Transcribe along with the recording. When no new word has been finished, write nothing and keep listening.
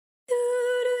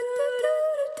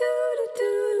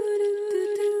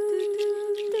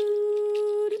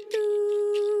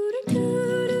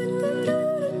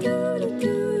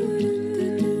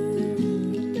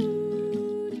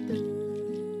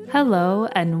Hello,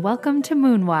 and welcome to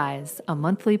Moonwise, a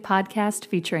monthly podcast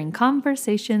featuring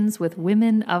conversations with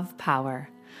women of power.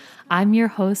 I'm your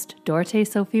host, Dorte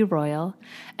Sophie Royal,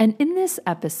 and in this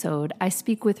episode, I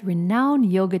speak with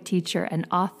renowned yoga teacher and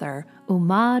author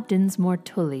Uma Dinsmore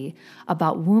Tully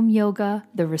about womb yoga,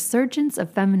 the resurgence of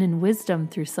feminine wisdom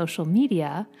through social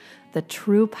media, the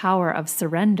true power of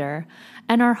surrender,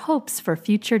 and our hopes for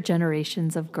future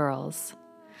generations of girls.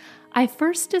 I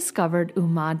first discovered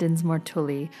Uma Dinsmore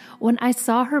Tully when I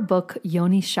saw her book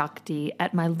Yoni Shakti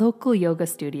at my local yoga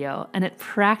studio, and it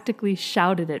practically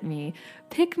shouted at me,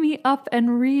 "Pick me up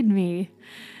and read me."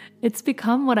 It's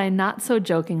become what I not so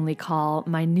jokingly call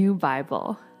my new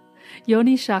Bible.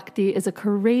 Yoni Shakti is a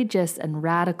courageous and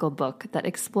radical book that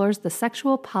explores the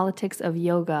sexual politics of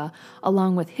yoga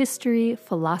along with history,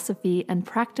 philosophy, and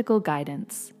practical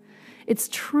guidance. It's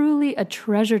truly a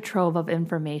treasure trove of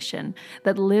information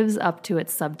that lives up to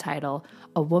its subtitle,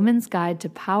 A Woman's Guide to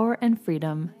Power and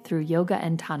Freedom Through Yoga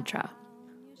and Tantra.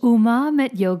 Uma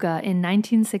met yoga in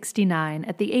 1969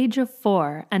 at the age of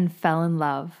 4 and fell in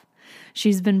love.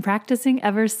 She's been practicing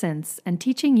ever since and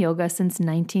teaching yoga since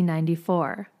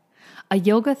 1994. A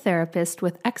yoga therapist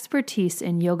with expertise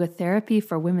in yoga therapy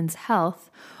for women's health,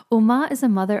 Uma is a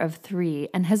mother of 3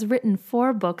 and has written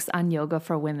 4 books on yoga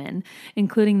for women,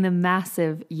 including the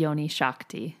massive Yoni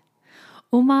Shakti.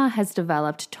 Uma has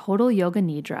developed Total Yoga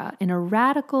Nidra in a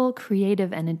radical,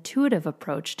 creative, and intuitive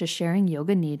approach to sharing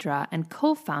Yoga Nidra and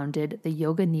co-founded the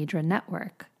Yoga Nidra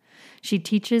Network. She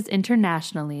teaches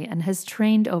internationally and has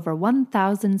trained over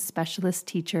 1,000 specialist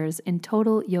teachers in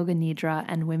Total Yoga Nidra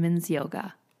and women's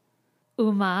yoga.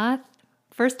 Uma,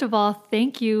 first of all,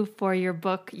 thank you for your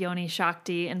book, Yoni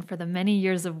Shakti, and for the many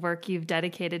years of work you've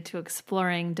dedicated to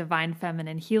exploring divine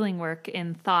feminine healing work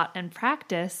in thought and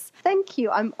practice. Thank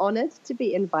you. I'm honored to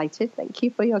be invited. Thank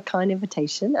you for your kind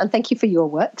invitation, and thank you for your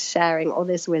work, sharing all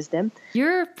this wisdom.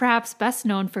 You're perhaps best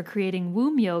known for creating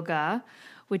womb yoga,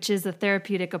 which is a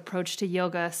therapeutic approach to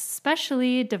yoga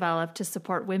specially developed to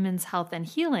support women's health and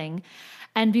healing.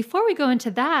 And before we go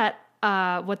into that,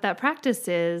 what that practice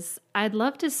is, I'd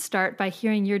love to start by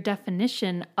hearing your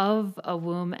definition of a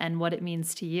womb and what it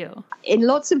means to you. In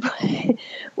lots of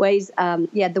ways,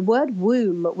 the word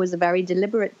womb was a very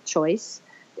deliberate choice.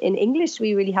 In English,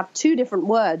 we really have 2 different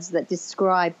words that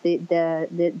describe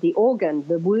the organ,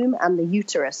 the womb and the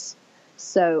uterus.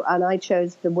 And I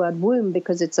chose the word womb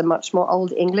because it's a much more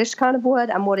old English kind of word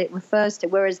and what it refers to,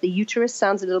 whereas the uterus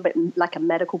sounds a little bit like a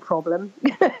medical problem.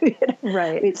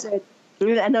 Right.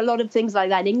 And a lot of things like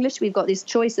that. In English, we've got this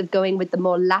choice of going with the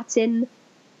more Latin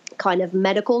kind of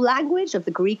medical language of the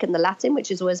Greek and the Latin,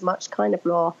 which is always much kind of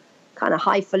more kind of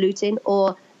highfalutin,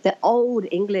 or the old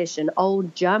English and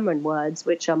old German words,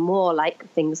 which are more like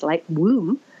things like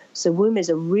womb. So womb is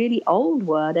a really old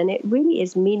word, and it really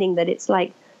is meaning that it's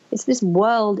this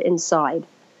world inside.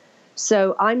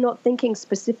 So I'm not thinking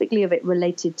specifically of it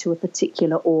related to a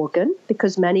particular organ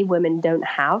because many women don't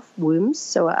have wombs.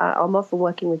 So I'm often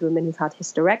working with women who've had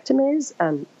hysterectomies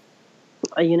and,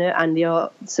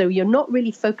 you're not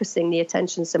really focusing the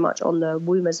attention so much on the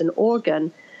womb as an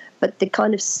organ, but the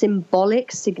kind of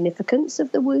symbolic significance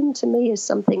of the womb to me is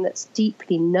something that's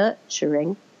deeply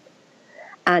nurturing.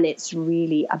 And it's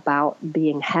really about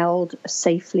being held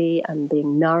safely and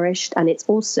being nourished. And it's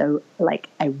also like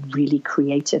a really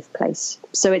creative place.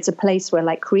 So it's a place where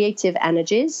like creative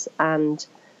energies and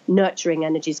nurturing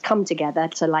energies come together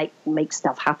to like make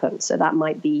stuff happen. So that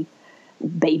might be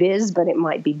babies, but it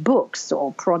might be books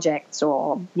or projects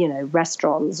or,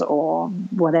 restaurants or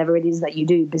whatever it is that you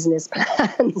do, business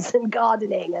plans and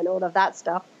gardening and all of that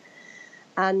stuff.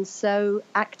 And so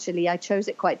actually I chose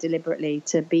it quite deliberately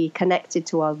to be connected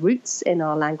to our roots in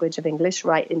our language of English,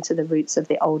 right into the roots of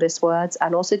the oldest words,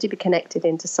 and also to be connected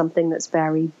into something that's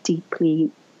very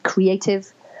deeply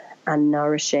creative and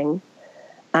nourishing.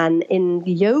 And in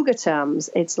yoga terms,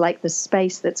 it's like the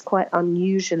space that's quite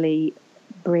unusually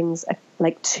brings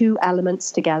like 2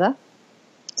 elements together.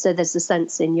 So there's a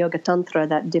sense in Yoga Tantra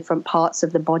that different parts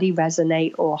of the body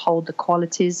resonate or hold the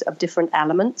qualities of different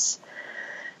elements.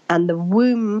 And the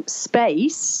womb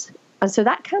space, and so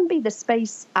that can be the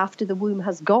space after the womb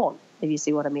has gone, if you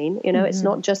see what I mean. It's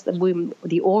not just the womb,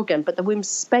 the organ, but the womb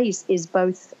space is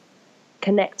both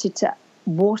connected to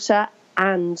water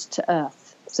and to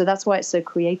earth. So that's why it's so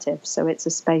creative. So it's a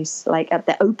space like at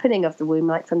the opening of the womb,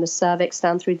 like from the cervix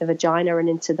down through the vagina and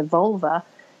into the vulva,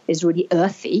 is really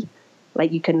earthy.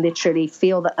 Like you can literally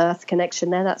feel the earth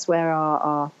connection there. That's where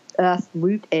our earth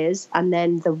root is, and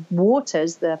then the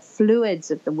waters, the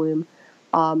fluids of the womb,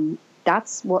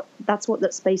 that's what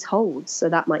that space holds. So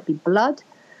that might be blood,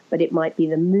 but it might be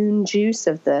the moon juice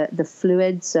of the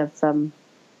fluids of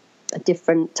at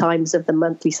different times of the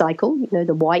monthly cycle,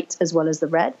 the white as well as the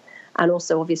red, and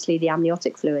also obviously the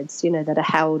amniotic fluids, that are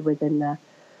held within the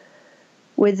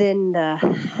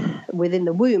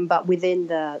womb, but within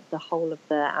the whole of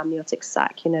the amniotic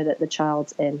sac, that the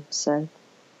child's in. So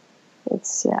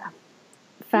it's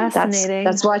fascinating.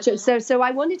 That's why I chose. So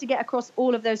I wanted to get across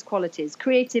all of those qualities: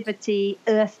 creativity,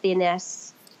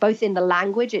 earthiness. Both in the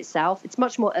language itself, it's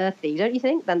much more earthy, don't you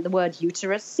think, than the word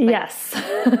uterus? Yes.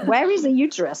 Where is a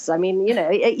uterus? I mean,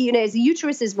 the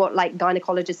uterus is what like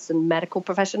gynecologists and medical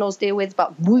professionals deal with,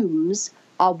 but wombs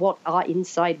are what are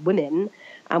inside women.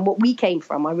 And what we came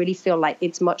from, I really feel like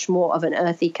it's much more of an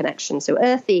earthy connection. So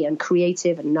earthy and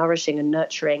creative and nourishing and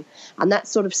nurturing. And that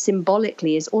sort of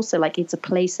symbolically is also like it's a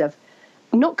place of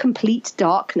not complete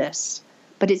darkness,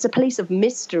 but it's a place of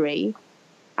mystery.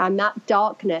 And that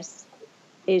darkness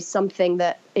is something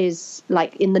that is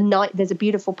like in the night. There's a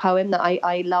beautiful poem that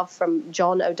I love from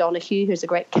John O'Donoghue, who's a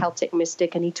great Celtic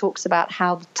mystic, and he talks about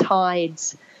how the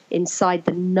tides inside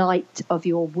the night of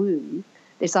your womb,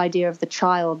 this idea of the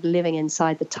child living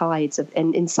inside the tides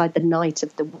and inside the night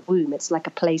of the womb. It's like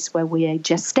a place where we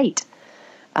gestate.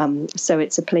 So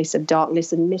it's a place of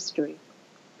darkness and mystery.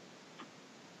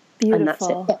 Beautiful. And that's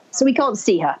it. Yeah. So we can't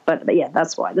see her, but yeah,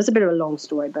 that's why. There's a bit of a long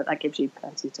story, but that gives you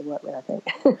plenty to work with, I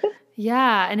think.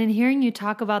 Yeah, and in hearing you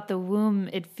talk about the womb,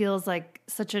 it feels like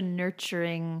such a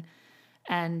nurturing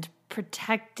and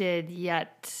protected,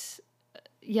 yet,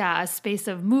 a space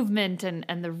of movement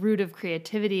and the root of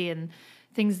creativity and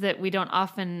things that we don't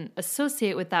often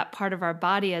associate with that part of our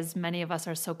body, as many of us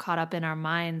are so caught up in our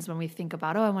minds when we think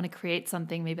about, I want to create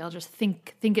something, maybe I'll just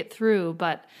think it through,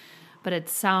 but it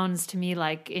sounds to me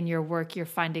like in your work you're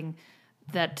finding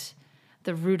that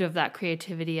the root of that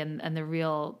creativity and the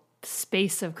real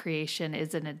space of creation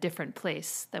is in a different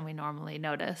place than we normally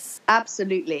notice.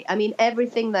 Absolutely. I mean,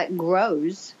 everything that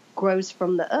grows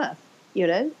from the earth.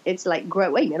 It's like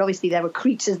obviously there are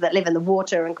creatures that live in the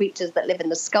water and creatures that live in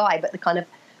the sky, but the kind of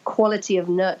quality of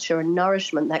nurture and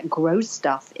nourishment that grows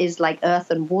stuff is like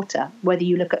earth and water. Whether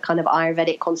you look at kind of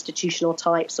Ayurvedic constitutional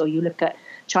types, or you look at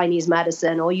Chinese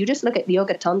medicine, or you just look at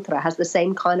Yoga Tantra, has the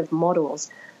same kind of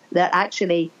models that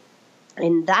actually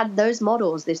in those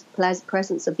models, this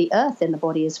presence of the earth in the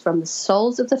body is from the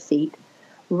soles of the feet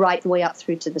right the way up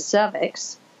through to the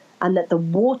cervix. And that the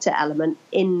water element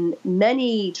in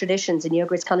many traditions in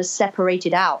yoga is kind of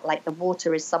separated out, like the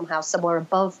water is somehow somewhere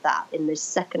above that in this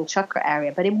second chakra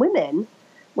area. But in women,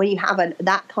 when you have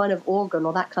that kind of organ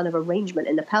or that kind of arrangement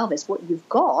in the pelvis, what you've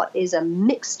got is a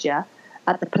mixture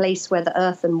at the place where the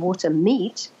earth and water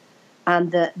meet,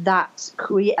 and that's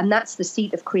the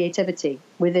seat of creativity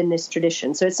within this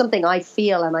tradition. So it's something I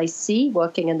feel and I see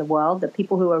working in the world, that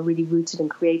people who are really rooted and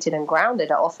created and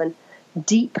grounded are often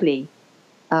deeply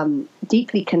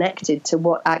connected to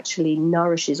what actually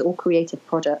nourishes all creative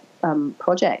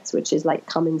projects, which is like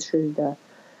coming through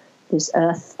this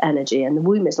earth energy. And the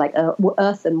womb is like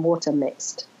earth and water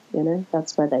mixed,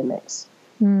 that's where they mix.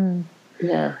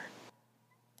 Yeah.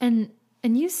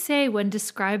 And you say when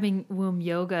describing womb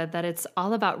yoga that it's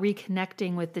all about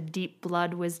reconnecting with the deep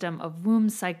blood wisdom of womb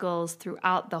cycles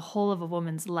throughout the whole of a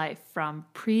woman's life, from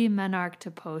pre-menarche to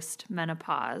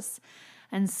post-menopause.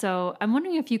 And so I'm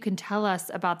wondering if you can tell us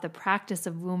about the practice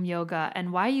of womb yoga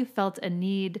and why you felt a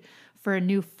need for a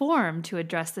new form to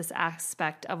address this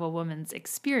aspect of a woman's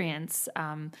experience.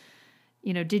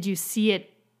 Did you see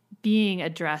it being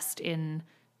addressed in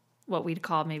what we'd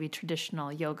call maybe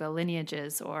traditional yoga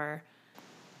lineages, or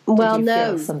well,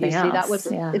 no, something else?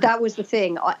 That was the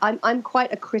thing. I'm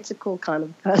quite a critical kind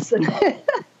of person.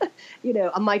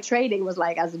 And my training was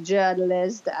like as a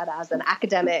journalist and as an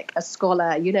academic, a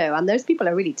scholar, and those people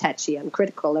are really tetchy and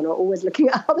critical and are always looking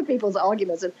at other people's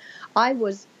arguments. And I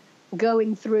was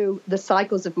going through the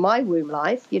cycles of my womb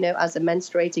life, as a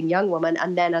menstruating young woman,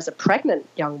 and then as a pregnant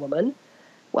young woman.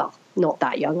 Well, not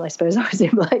that young, I suppose. I was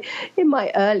in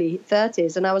my early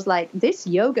 30s, and I was like, this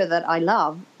yoga that I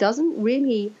love doesn't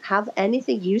really have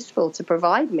anything useful to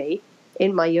provide me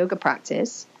in my yoga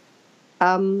practice,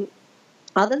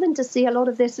 other than to see a lot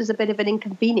of this as a bit of an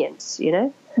inconvenience,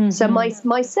 Mm-hmm. So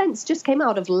my sense just came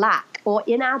out of lack or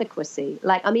inadequacy.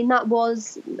 I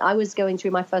was going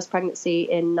through my first pregnancy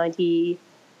in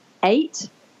 98,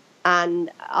 and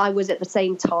I was at the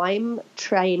same time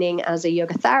training as a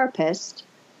yoga therapist.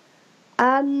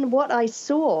 And what I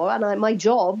saw, and my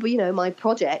job, my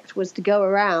project was to go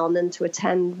around and to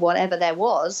attend whatever there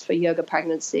was for yoga for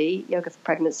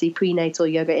pregnancy, prenatal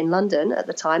yoga in London at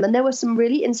the time. And there were some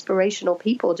really inspirational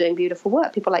people doing beautiful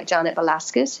work. People like Janet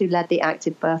Velasquez, who led the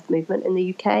active birth movement in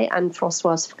the UK, and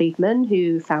Françoise Friedman,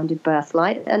 who founded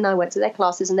Birthlight. And I went to their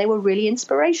classes and they were really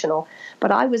inspirational. But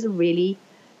I was a really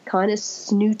kind of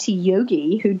snooty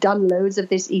yogi who'd done loads of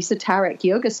this esoteric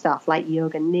yoga stuff like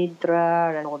yoga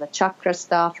nidra and all the chakra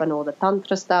stuff and all the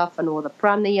tantra stuff and all the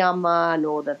pranayama and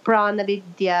all the prana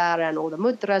vidya and all the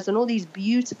mudras and all these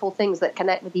beautiful things that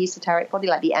connect with the esoteric body,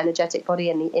 like the energetic body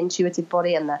and the intuitive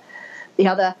body and the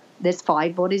other. There's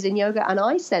 5 bodies in yoga, and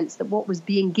I sensed that what was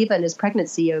being given as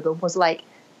pregnancy yoga was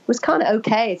kind of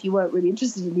okay if you weren't really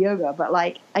interested in yoga, but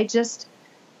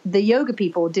the yoga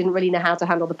people didn't really know how to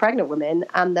handle the pregnant women,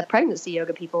 and the pregnancy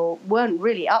yoga people weren't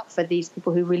really up for these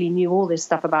people who really knew all this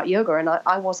stuff about yoga, and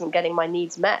I wasn't getting my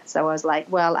needs met. So I was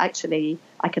like, well, actually,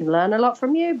 I can learn a lot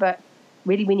from you, but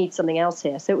really we need something else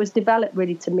here. So it was developed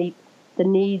really to meet the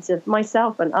needs of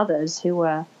myself and others who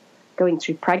were going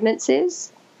through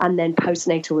pregnancies and then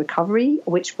postnatal recovery,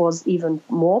 which was even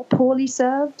more poorly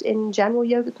served in general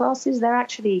yoga classes. They're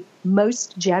actually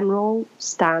most general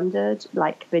standard,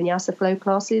 like vinyasa flow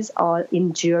classes, are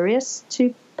injurious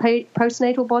to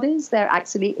postnatal bodies. They're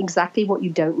actually exactly what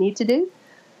you don't need to do.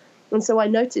 And so I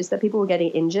noticed that people were getting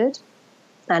injured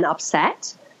and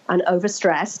upset and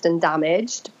overstressed and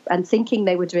damaged and thinking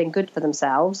they were doing good for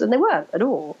themselves, and they weren't at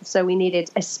all. So we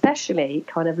needed, especially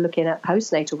kind of looking at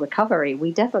postnatal recovery,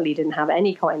 we definitely didn't have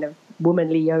any kind of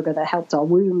womanly yoga that helped our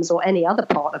wombs or any other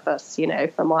part of us,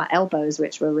 from our elbows,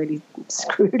 which were really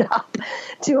screwed up,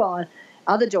 to our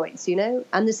other joints,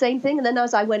 and the same thing. And then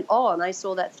as I went on, I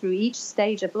saw that through each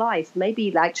stage of life,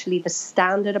 maybe actually the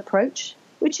standard approach,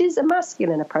 which is a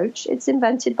masculine approach. It's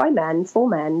invented by men, for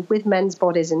men, with men's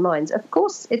bodies in mind. Of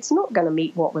course, it's not going to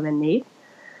meet what women need.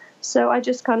 So I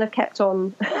just kind of kept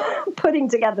on putting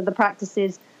together the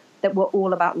practices that were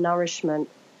all about nourishment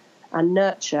and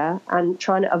nurture, and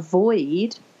trying to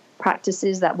avoid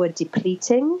practices that were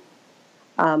depleting,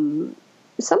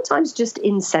 sometimes just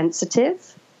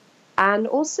insensitive, and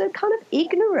also kind of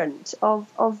ignorant of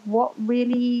what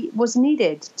really was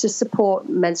needed to support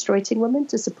menstruating women,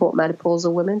 to support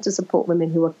menopausal women, to support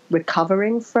women who are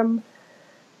recovering from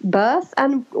birth,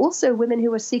 and also women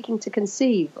who are seeking to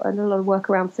conceive. I did a lot of work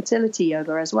around fertility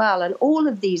yoga as well. And all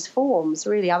of these forms,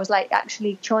 really, I was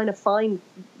actually trying to find,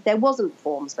 there wasn't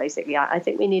forms, basically. I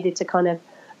think we needed to kind of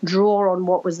draw on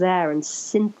what was there and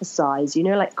synthesize,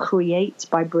 create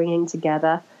by bringing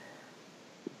together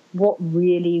what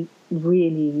really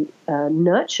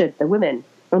nurtured the women.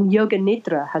 And yoga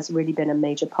nidra has really been a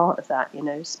major part of that,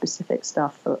 specific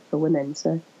stuff for women.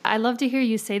 So I love to hear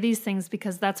you say these things,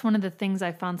 because that's one of the things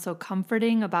I found so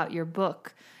comforting about your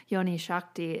book, Yoni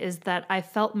Shakti, is that I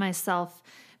felt myself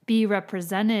be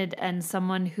represented, and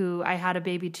someone who, I had a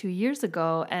baby 2 years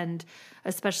ago and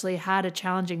especially had a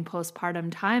challenging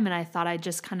postpartum time. And I thought I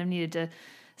just kind of needed to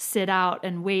sit out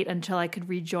and wait until I could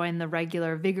rejoin the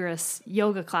regular vigorous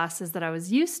yoga classes that I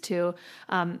was used to.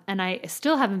 And I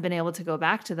still haven't been able to go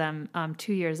back to them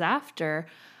 2 years after.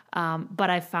 But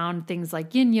I found things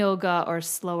like yin yoga or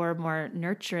slower, more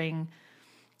nurturing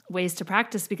ways to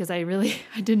practice, because I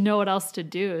didn't know what else to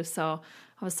do. So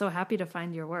I was so happy to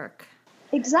find your work.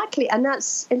 Exactly. And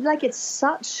it's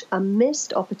such a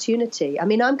missed opportunity. I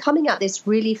mean, I'm coming at this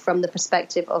really from the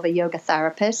perspective of a yoga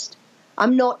therapist.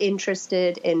 I'm not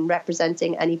interested in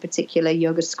representing any particular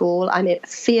yoga school. I'm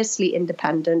fiercely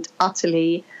independent,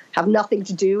 utterly have nothing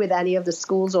to do with any of the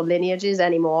schools or lineages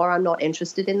anymore. I'm not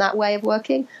interested in that way of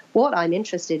working. What I'm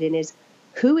interested in is,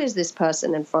 who is this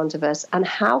person in front of us, and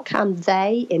how can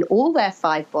they, in all their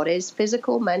 5 bodies,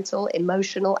 physical, mental,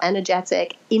 emotional,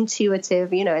 energetic,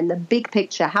 intuitive, in the big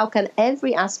picture, how can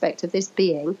every aspect of this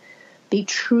being be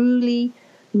truly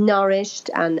nourished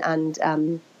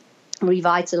and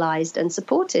revitalized and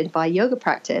supported by yoga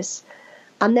practice?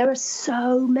 And there are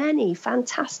so many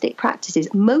fantastic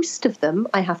practices. Most of them,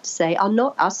 I have to say, are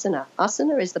not asana.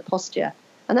 Asana is the posture.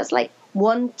 And that's like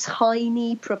one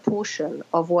tiny proportion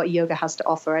of what yoga has to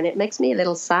offer. And it makes me a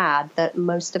little sad that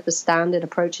most of the standard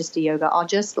approaches to yoga are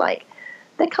just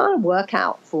they're kind of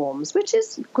workout forms, which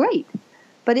is great.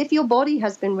 But if your body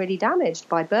has been really damaged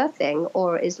by birthing,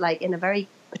 or is in a very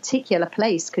particular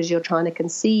place because you're trying to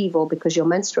conceive, or because you're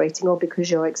menstruating, or because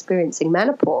you're experiencing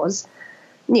menopause,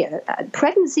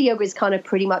 pregnancy yoga is kind of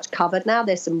pretty much covered now.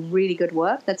 There's some really good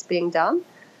work that's being done.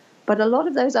 But a lot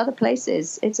of those other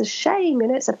places, it's a shame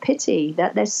and it's a pity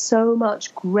that there's so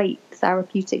much great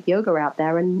therapeutic yoga out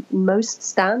there, and most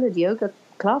standard yoga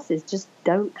classes just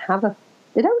don't have a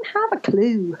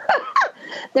clue.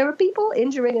 There are people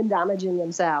injuring and damaging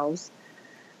themselves,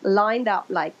 lined up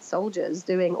like soldiers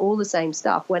doing all the same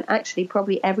stuff, when actually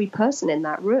probably every person in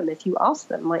that room, if you ask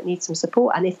them, might need some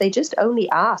support. And if they just only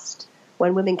asked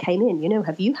when women came in,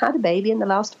 have you had a baby in the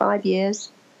last 5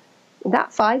 years?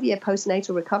 that 5-year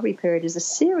postnatal recovery period is a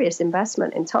serious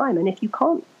investment in time. And if you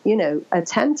can't,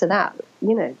 attend to that,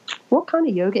 what kind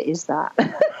of yoga is that?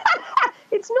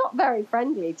 It's not very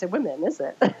friendly to women, is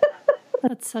it?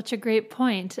 That's such a great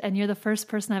point. And you're the first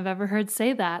person I've ever heard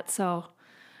say that. So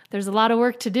there's a lot of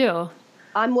work to do.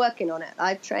 I'm working on it.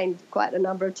 I've trained quite a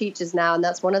number of teachers now. And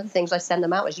that's one of the things I send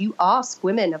them out is you ask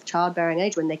women of childbearing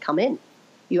age when they come in.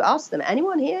 You ask them,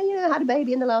 anyone here, had a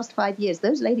baby in the last 5 years?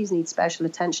 Those ladies need special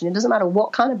attention. It doesn't matter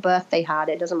what kind of birth they had.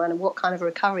 It doesn't matter what kind of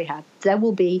recovery had. There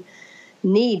will be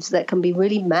needs that can be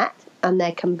really met, and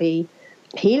there can be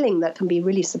healing that can be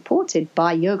really supported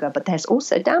by yoga. But there's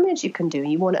also damage you can do.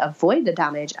 You want to avoid the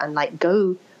damage and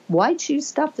why choose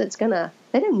stuff that's they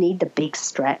don't need the big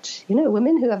stretch.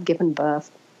 Women who have given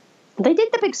birth, they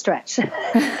did the big stretch.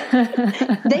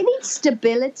 They need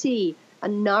stability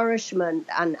and nourishment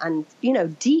and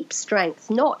deep strength,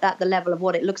 not at the level of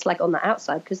what it looks like on the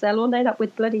outside, because they'll all end up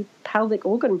with bloody pelvic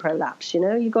organ prolapse.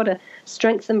 You've got to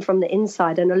strengthen from the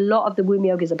inside. And a lot of the womb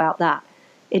yoga is about that.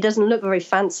 It doesn't look very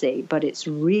fancy, but it's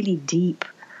really deep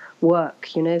work,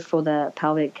 for the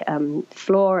pelvic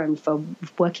floor and for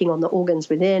working on the organs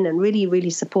within and really,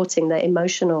 really supporting the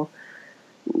emotional,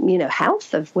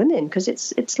 health of women, because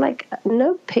it's like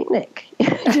no picnic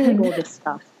doing all this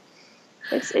stuff.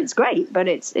 It's great, but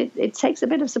it takes a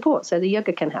bit of support, so the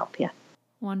yoga can help you.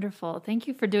 Wonderful. Thank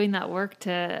you for doing that work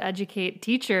to educate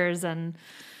teachers and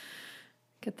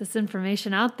get this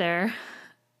information out there.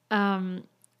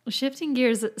 Shifting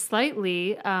gears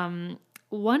slightly,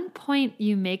 one point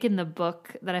you make in the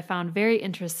book that I found very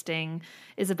interesting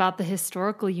is about the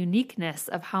historical uniqueness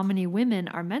of how many women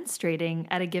are menstruating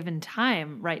at a given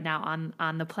time right now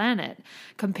on the planet,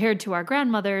 compared to our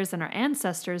grandmothers and our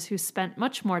ancestors who spent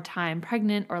much more time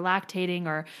pregnant or lactating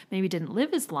or maybe didn't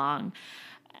live as long.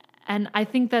 And I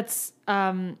think that's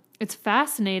it's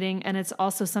fascinating, and it's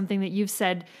also something that you've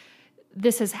said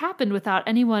this has happened without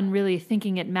anyone really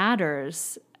thinking it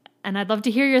matters. And I'd love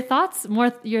to hear your thoughts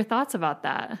about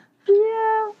that.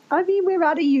 Yeah, I mean, we're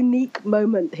at a unique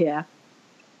moment here.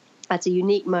 At a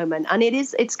unique moment. And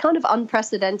it's kind of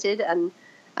unprecedented, and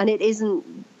it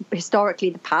isn't historically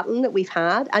the pattern that we've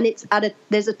had. And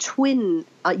there's a twin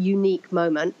unique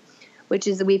moment, which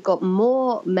is that we've got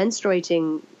more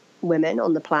menstruating women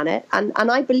on the planet. And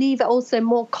I believe also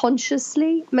more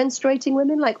consciously menstruating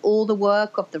women, like all the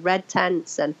work of the red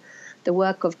tents and the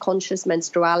work of conscious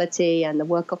menstruality and the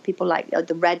work of people like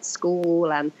the Red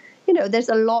School. And, there's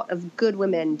a lot of good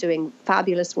women doing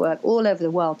fabulous work all over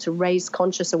the world to raise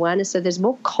conscious awareness. So there's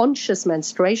more conscious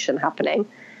menstruation happening.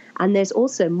 And there's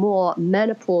also more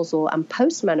menopausal and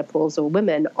postmenopausal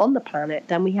women on the planet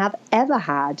than we have ever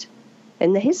had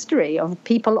in the history of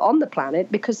people on the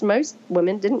planet, because most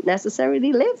women didn't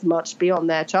necessarily live much beyond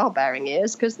their childbearing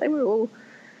years because they were all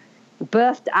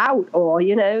birthed out, or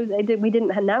we didn't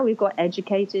have. Now we've got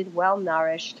educated, well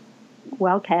nourished,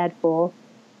 well cared for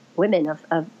women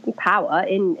of power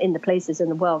in the places in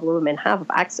the world where women have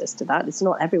access to that. It's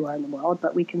not everywhere in the world,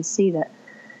 but we can see that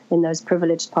in those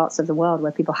privileged parts of the world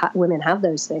where women have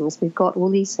those things, we've got all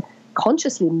these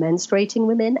consciously menstruating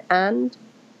women and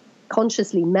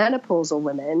consciously menopausal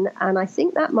women. And I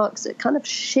think that marks a kind of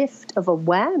shift of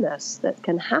awareness that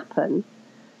can happen,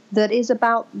 that is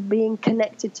about being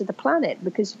connected to the planet.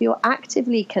 Because if you're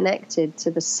actively connected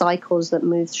to the cycles that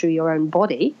move through your own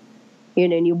body,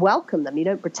 and you welcome them, you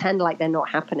don't pretend like they're not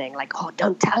happening, like, oh,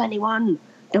 don't tell anyone,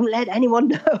 don't let anyone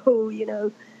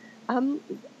know,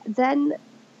 then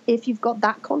if you've got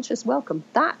that conscious welcome,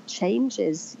 that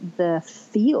changes the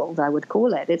field, I would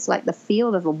call it. It's like the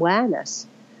field of awareness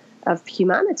of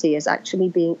humanity is actually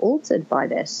being altered by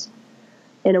this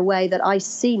in a way that I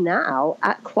see now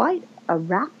at quite a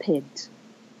rapid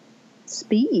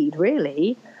speed,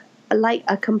 really, like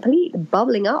a complete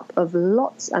bubbling up of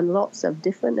lots and lots of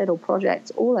different little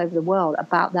projects all over the world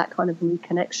about that kind of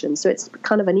reconnection. So it's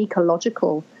kind of an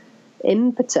ecological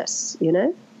impetus,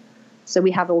 So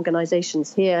we have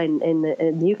organizations here in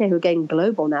the UK who are getting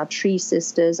global now, Tree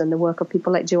Sisters, and the work of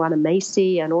people like Joanna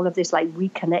Macy, and all of this like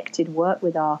reconnected work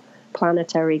with our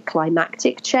planetary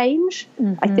climactic change.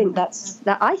 Mm-hmm. I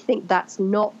think that's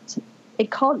not.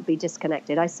 It can't be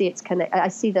disconnected. I see I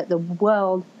see that the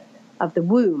world of the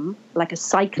womb, like a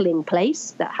cycling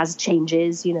place that has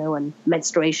changes, and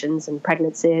menstruations and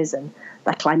pregnancies and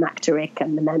the climacteric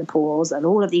and the menopause and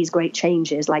all of these great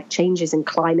changes, like changes in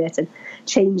climate and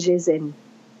changes in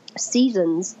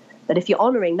seasons, that if you're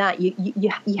honoring that,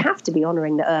 you have to be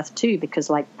honoring the earth too, because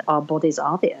like our bodies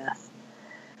are the earth.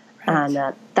 Right.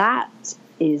 And that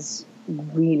is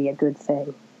really a good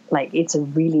thing. Like, it's a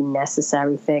really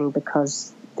necessary thing,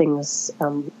 because things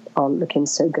aren't looking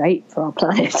so great for our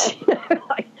planet.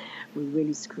 Like, we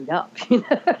really screwed up. You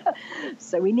know?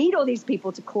 So we need all these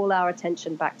people to call our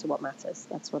attention back to what matters.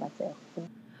 That's what I feel. Yeah.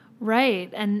 Right.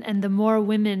 And the more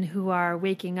women who are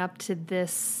waking up to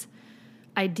this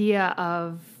idea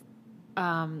of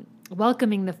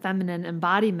welcoming the feminine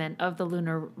embodiment of the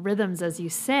lunar rhythms, as you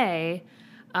say,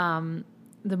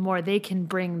 the more they can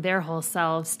bring their whole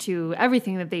selves to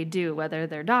everything that they do, whether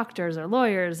they're doctors or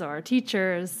lawyers or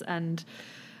teachers. And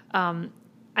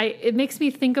it makes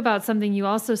me think about something you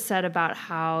also said about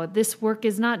how this work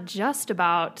is not just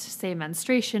about, say,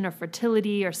 menstruation or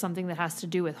fertility or something that has to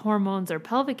do with hormones or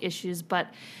pelvic issues, but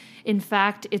in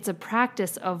fact, it's a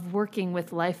practice of working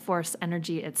with life force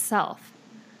energy itself.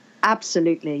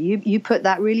 Absolutely. You put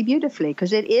that really beautifully,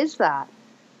 because it is that.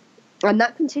 And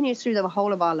that continues through the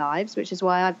whole of our lives, which is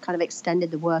why I've kind of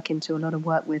extended the work into a lot of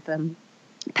work with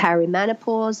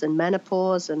perimenopause and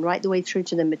menopause and right the way through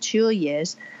to the mature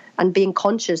years, and being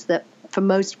conscious that for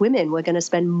most women, we're going to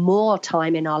spend more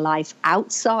time in our life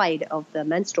outside of the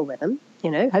menstrual rhythm. You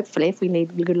know, hopefully, if we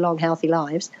lead good, long, healthy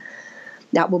lives,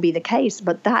 that will be the case.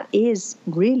 But that is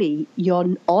really,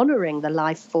 you're honoring the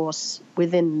life force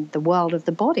within the world of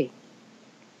the body.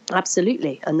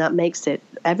 Absolutely. And that makes it,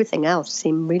 everything else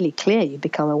seem really clear. You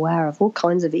become aware of all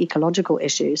kinds of ecological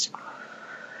issues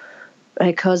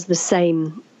because the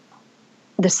same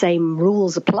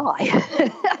rules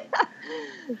apply.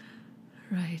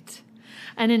 Right.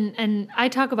 And I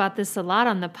talk about this a lot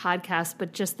on the podcast,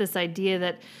 but just this idea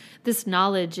that this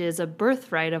knowledge is a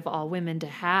birthright of all women to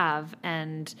have,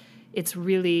 and it's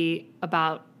really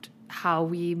about how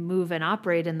we move and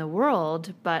operate in the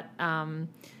world. But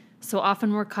so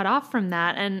often we're cut off from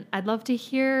that. And I'd love to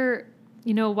hear,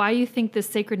 why you think this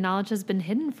sacred knowledge has been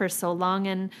hidden for so long,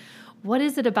 and what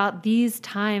is it about these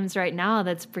times right now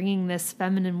that's bringing this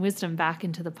feminine wisdom back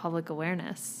into the public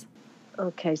awareness?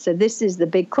 Okay, so this is the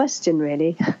big question,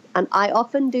 really. And I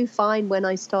often do find when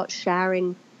I start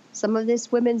sharing some of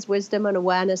this women's wisdom and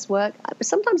awareness work,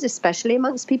 sometimes especially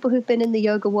amongst people who've been in the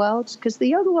yoga world, because the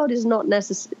yoga world is not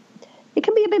necessarily, it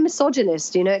can be a bit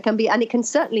misogynist, it can be, and it can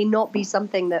certainly not be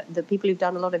something that the people who've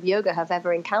done a lot of yoga have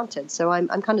ever encountered. So I'm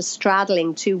kind of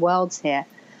straddling two worlds here.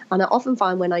 And I often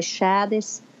find when I share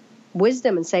this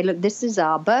wisdom and say, look, this is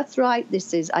our birthright,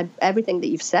 everything that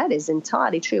you've said is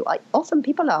entirely true. Often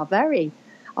people are very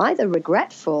either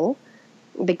regretful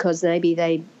because maybe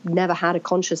they never had a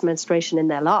conscious menstruation in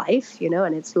their life,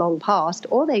 and it's long past,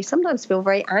 or they sometimes feel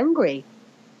very angry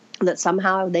that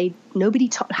somehow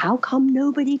how come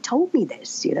nobody told me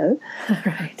this,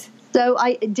 Right. So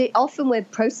often we're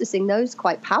processing those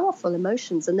quite powerful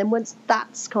emotions. And then once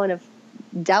that's kind of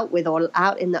dealt with or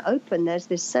out in the open, there's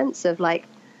this sense of like,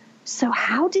 so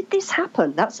how did this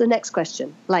happen? That's the next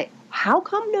question. Like, how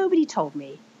come nobody told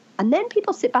me? And then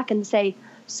people sit back and say,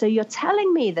 so you're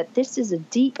telling me that this is a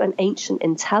deep and ancient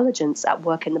intelligence at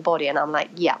work in the body? And I'm like,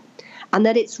 yeah. And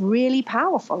that it's really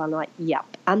powerful. I'm like, yep.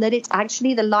 And that it's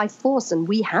actually the life force and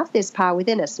we have this power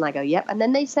within us. And I go, yep. And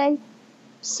then they say,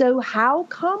 so how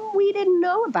come we didn't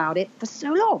know about it for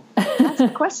so long? That's the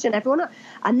question everyone.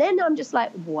 And then I'm just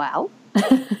like, well,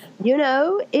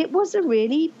 it was a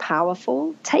really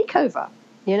powerful takeover,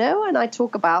 and I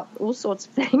talk about all sorts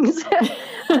of things.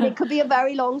 And it could be a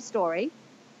very long story,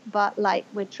 but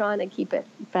we're trying to keep it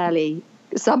fairly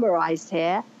summarized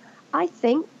here. I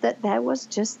think that there was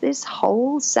just this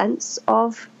whole sense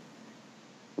of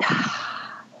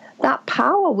that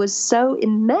power was so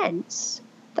immense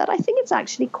that I think it's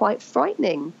actually quite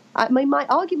frightening. I mean, my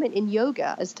argument in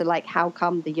yoga as to how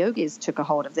come the yogis took a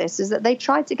hold of this is that they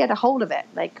tried to get a hold of it,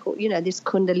 this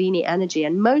Kundalini energy.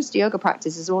 And most yoga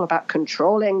practice is all about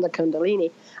controlling the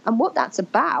Kundalini. And what that's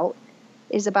about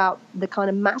is about the kind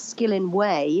of masculine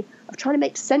way of trying to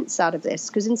make sense out of this.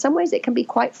 Because in some ways it can be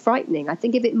quite frightening. I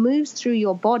think if it moves through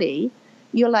your body,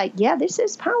 you're like, yeah, this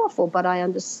is powerful, but I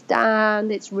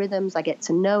understand its rhythms. I get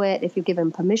to know it. If you're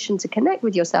given permission to connect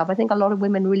with yourself, I think a lot of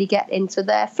women really get into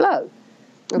their flow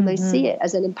and they see it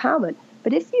as an empowerment.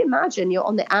 But if you imagine you're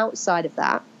on the outside of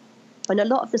that, and a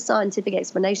lot of the scientific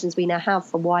explanations we now have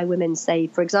for why women say,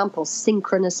 for example,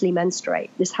 synchronously menstruate.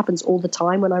 This happens all the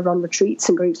time when I run retreats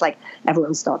and groups,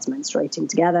 everyone starts menstruating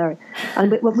together.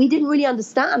 And we didn't really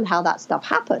understand how that stuff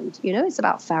happened. It's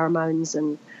about pheromones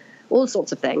and all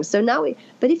sorts of things. So now,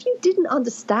 but if you didn't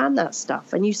understand that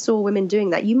stuff and you saw women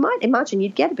doing that, you might imagine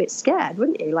you'd get a bit scared,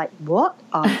 wouldn't you? Like,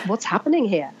 what's happening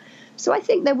here? So I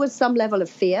think there was some level of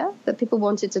fear that people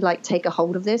wanted to take a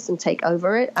hold of this and take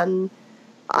over it. And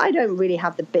I don't really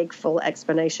have the big full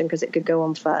explanation because it could go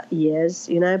on for years,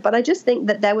 but I just think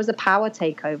that there was a power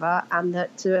takeover and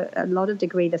that to a lot of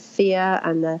degree, the fear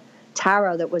and the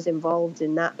terror that was involved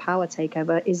in that power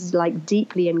takeover is like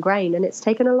deeply ingrained, and it's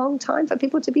taken a long time for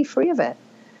people to be free of it.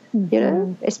 You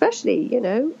know, especially, you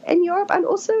know, in Europe and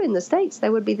also in the States,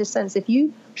 there would be the sense if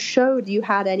you showed you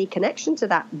had any connection to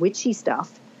that witchy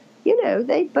stuff, you know,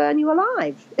 they'd burn you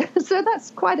alive. So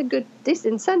that's quite a good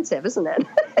disincentive, isn't it?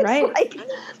 It's right. Like,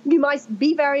 you might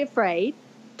be very afraid.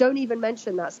 Don't even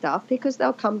mention that stuff because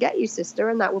they'll come get you, sister,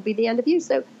 and that will be the end of you.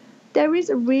 So there is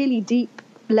a really deep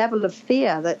level of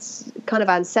fear that's kind of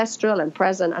ancestral and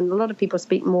present, and a lot of people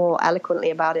speak more eloquently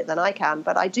about it than I can,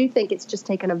 but I do think it's just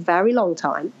taken a very long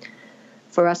time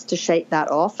for us to shake that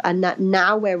off, and that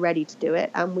now we're ready to do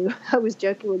it. And I was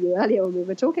joking with you earlier when we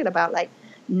were talking about, like,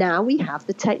 now we have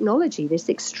the technology, this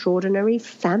extraordinary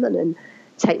feminine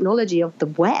technology of the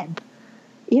web.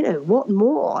 You know, what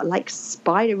more like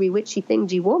spidery witchy thing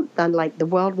do you want than like the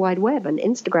World Wide Web and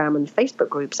Instagram and Facebook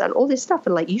groups and all this stuff?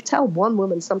 And like, you tell one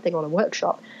woman something on a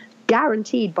workshop,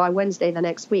 guaranteed by Wednesday the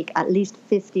next week, at least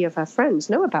 50 of her friends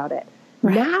know about it.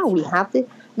 Right. Now we have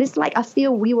this, like, I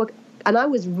feel we were, and I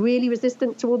was really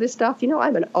resistant to all this stuff. You know,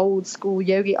 I'm an old school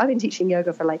yogi. I've been teaching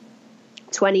yoga for like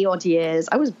 20 odd years.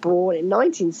 I was born in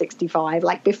 1965,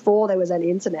 like before there was any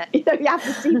internet. You know, you have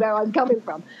to see where I'm coming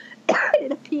from. I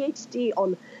did a PhD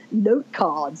on note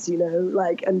cards, you know,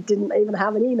 like, and didn't even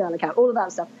have an email account, all of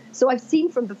that stuff. So I've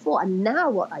seen from before, and now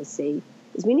what I see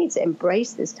is we need to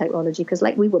embrace this technology because,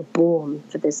 like, we were born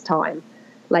for this time.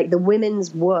 Like, the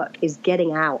women's work is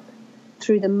getting out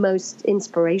through the most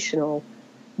inspirational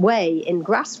way in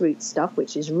grassroots stuff,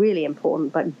 which is really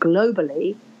important, but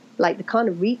globally, like, the kind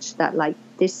of reach that, like,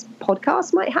 this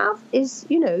podcast might have is,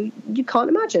 you know, you can't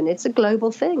imagine. It's a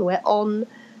global thing. We're on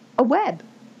a web.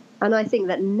 And I think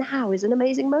that now is an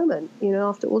amazing moment, you know,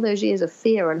 after all those years of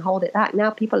fear and hold it back. Now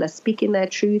people are speaking their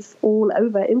truth all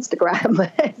over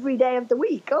Instagram every day of the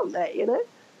week, aren't they, you know?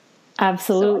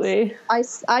 Absolutely.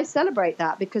 So I celebrate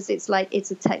that because it's like,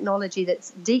 it's a technology that's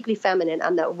deeply feminine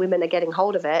and that women are getting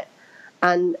hold of it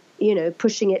and, you know,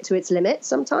 pushing it to its limits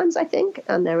sometimes, I think.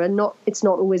 And it's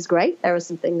not always great. There are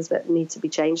some things that need to be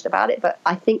changed about it. But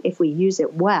I think if we use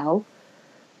it well,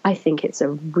 I think it's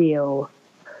a boon.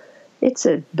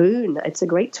 It's a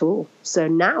great tool. So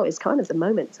now is kind of the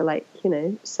moment to, like, you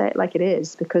know, say it like it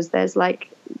is, because there's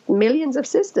like millions of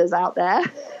sisters out there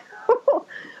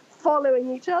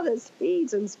following each other's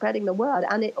feeds and spreading the word.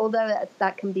 And although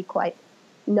that can be quite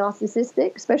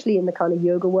narcissistic, especially in the kind of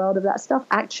yoga world of that stuff,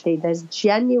 actually there's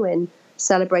genuine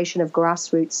celebration of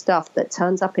grassroots stuff that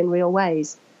turns up in real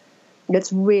ways.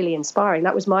 It's really inspiring.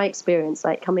 That was my experience,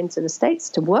 like, coming to the States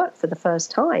to work for the first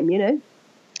time, you know,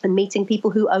 and meeting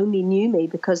people who only knew me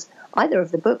because either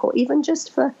of the book or even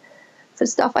just for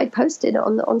stuff I'd posted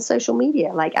on social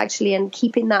media, like, actually, and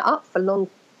keeping that up for a long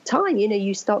time, you know,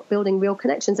 you start building real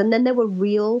connections. And then there were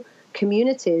real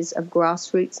communities of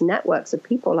grassroots networks of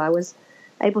people I was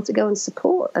able to go and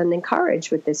support and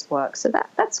encourage with this work. So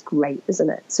that's great, isn't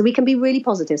it? So we can be really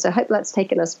positive. So I hope that's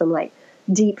taken us from, like,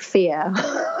 deep fear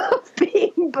of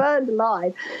being burned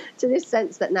alive to this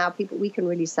sense that now we can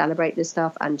really celebrate this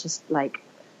stuff and just, like,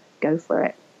 go for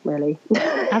it, really.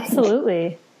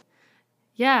 Absolutely.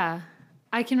 Yeah,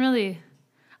 I can really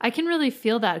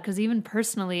feel that, because even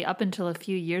personally, up until a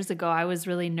few years ago, I was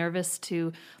really nervous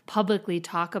to publicly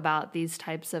talk about these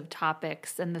types of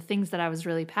topics and the things that I was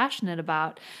really passionate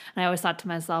about. And I always thought to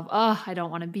myself, oh, I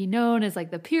don't want to be known as, like,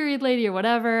 the period lady or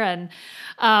whatever. And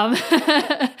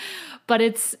but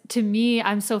it's, to me,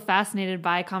 I'm so fascinated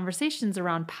by conversations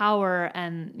around power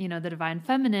and, you know, the divine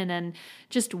feminine and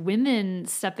just women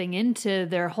stepping into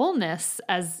their wholeness,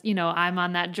 as, you know, I'm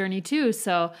on that journey too.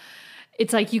 So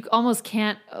it's like you almost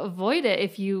can't avoid it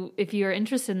if you're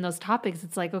interested in those topics.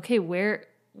 It's like, okay, where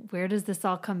does this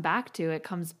all come back to? It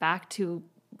comes back to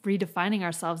redefining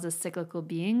ourselves as cyclical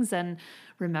beings and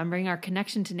remembering our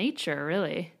connection to nature,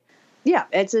 really. Yeah,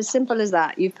 it's as simple as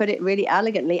that. You put it really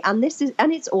elegantly. And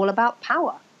it's all about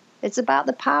power. It's about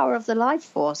the power of the life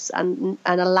force and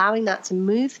allowing that to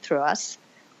move through us.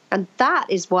 And that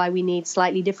is why we need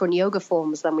slightly different yoga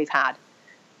forms than we've had.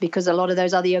 Because a lot of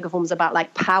those other yoga forms are about,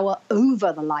 like, power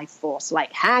over the life force,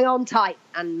 like hang on tight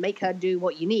and make her do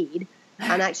what you need.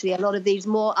 And actually a lot of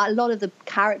the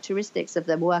characteristics of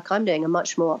the work I'm doing are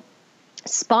much more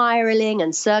spiraling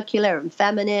and circular and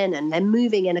feminine, and they're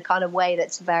moving in a kind of way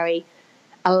that's very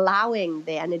allowing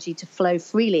the energy to flow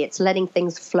freely. It's letting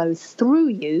things flow through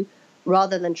you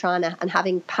rather than trying to, and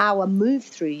having power move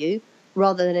through you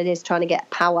rather than it is trying to get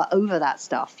power over that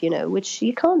stuff, you know, which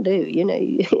you can't do, you know.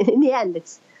 In the end,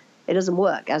 it doesn't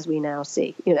work, as we now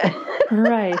see, you know.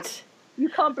 Right. You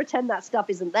can't pretend that stuff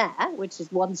isn't there, which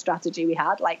is one strategy we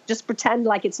had. Like, just pretend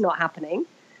like it's not happening.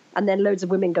 And then loads of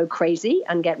women go crazy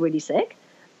and get really sick.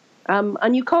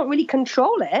 And you can't really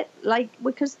control it, like,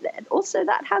 because also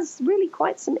that has really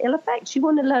quite some ill effects. You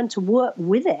want to learn to work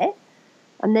with it,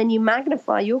 and then you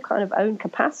magnify your kind of own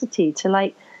capacity to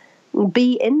like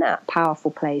be in that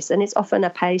powerful place. And it's often a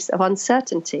place of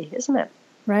uncertainty, isn't it?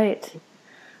 Right.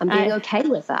 And being okay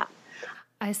with that.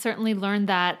 I certainly learned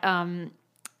that, in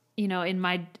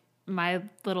my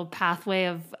little pathway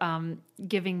of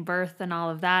giving birth and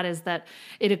all of that, is that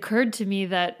it occurred to me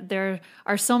that there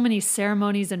are so many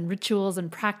ceremonies and rituals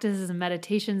and practices and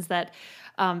meditations that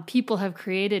people have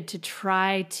created to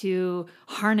try to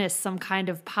harness some kind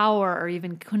of power or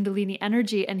even Kundalini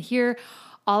energy. And here,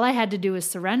 all I had to do was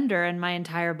surrender, and my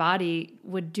entire body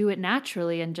would do it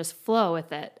naturally and just flow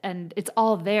with it. And it's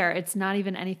all there. It's not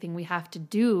even anything we have to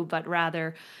do, but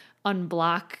rather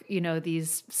unblock,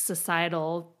 these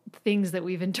societal things that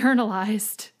we've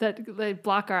internalized that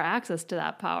block our access to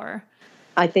that power.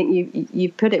 I think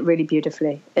you put it really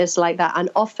beautifully. It's like that. And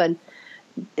often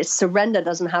surrender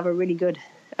doesn't have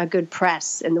a good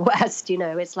press in the West.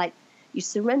 It's like you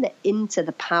surrender into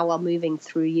the power moving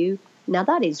through you. Now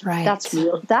that is right. That's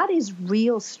real. That is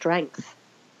real strength.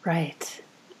 Right.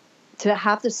 To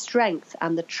have the strength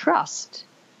and the trust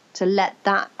to let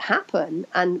that happen.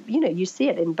 And, you see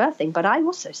it in birthing, but I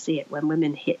also see it when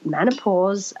women hit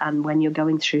menopause and when you're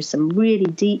going through some really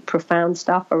deep, profound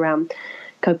stuff around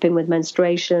coping with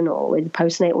menstruation or with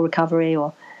postnatal recovery,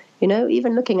 or,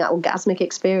 even looking at orgasmic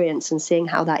experience and seeing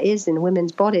how that is in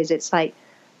women's bodies. It's like,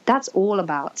 that's all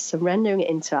about surrendering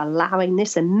into allowing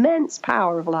this immense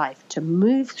power of life to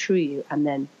move through you. And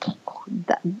then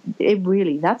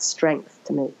that's strength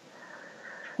to me.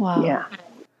 Wow. Yeah.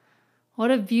 What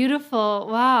a beautiful,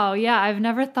 wow. Yeah. I've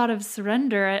never thought of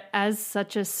surrender as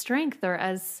such a strength or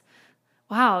as,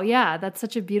 wow. Yeah. That's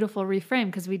such a beautiful reframe,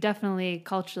 because we definitely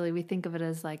culturally, we think of it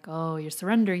as like, oh, you're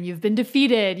surrendering. You've been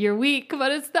defeated. You're weak,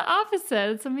 but it's the opposite.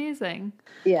 It's amazing.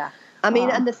 Yeah. I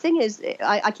mean, and the thing is,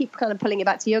 I keep kind of pulling it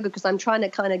back to yoga because I'm trying to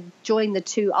kind of join the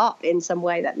two up in some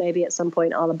way that maybe at some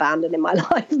point I'll abandon in my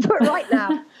life. But right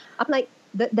now, I'm like,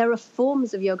 there are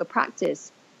forms of yoga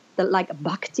practice that, like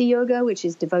bhakti yoga, which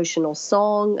is devotional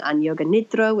song, and yoga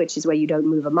nidra, which is where you don't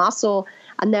move a muscle.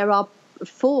 And there are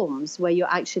forms where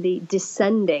you're actually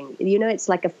descending. It's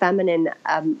like a feminine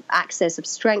access of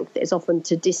strength is often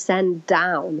to descend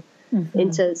down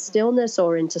into stillness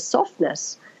or into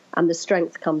softness. And the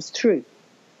strength comes through,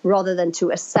 rather than to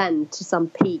ascend to some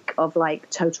peak of like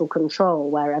total control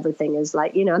where everything is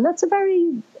like, and that's a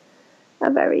very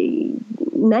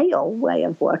male way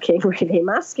of working, really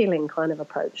masculine kind of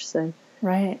approach. So,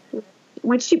 right.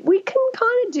 Which we can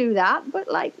kind of do that, but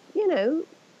like,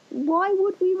 why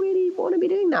would we really want to be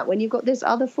doing that when you've got this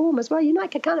other form as well?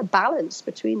 Like a kind of balance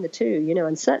between the two,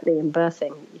 and certainly in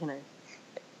birthing, right.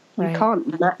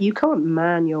 You can't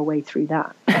man your way through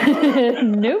that.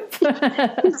 Nope.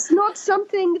 It's not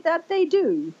something that they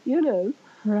do,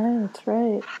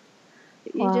 Right.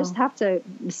 You just have to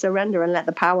surrender and let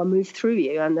the power move through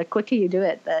you. And the quicker you do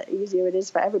it, the easier it is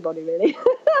for everybody, really.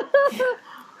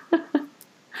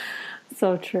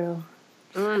 So true.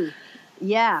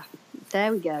 Yeah,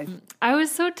 there we go. I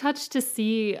was so touched to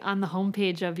see on the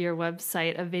homepage of your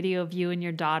website a video of you and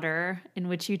your daughter in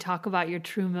which you talk about your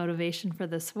true motivation for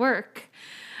this work,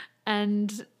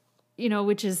 and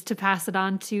which is to pass it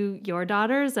on to your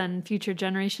daughters and future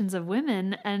generations of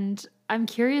women. And I'm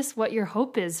curious what your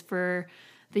hope is for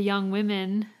the young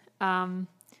women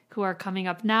who are coming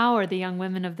up now, or the young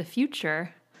women of the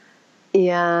future.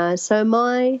 Yeah,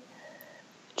 so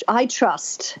I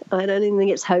trust, I don't even think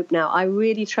it's hope now, I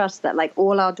really trust that like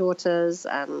all our daughters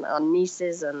and our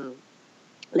nieces and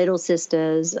little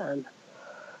sisters and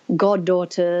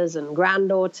goddaughters and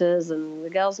granddaughters and the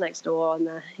girls next door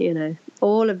and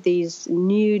all of these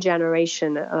new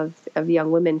generation of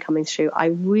young women coming through, I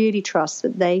really trust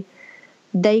that they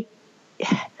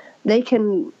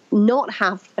can not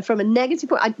have, from a negative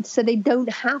point, so they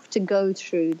don't have to go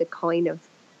through the kind of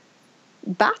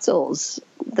battles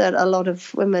that a lot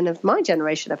of women of my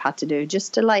generation have had to do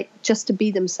just to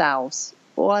be themselves.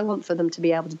 All I want for them to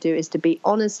be able to do is to be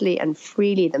honestly and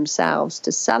freely themselves,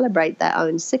 to celebrate their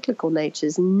own cyclical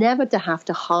natures, never to have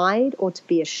to hide or to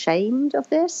be ashamed of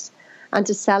this, and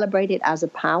to celebrate it as a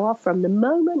power from the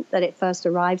moment that it first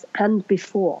arrives and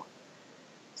before.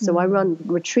 So I run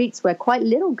retreats where quite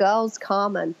little girls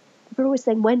come, and people are always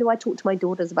saying, when do I talk to my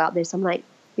daughters about this? I'm like,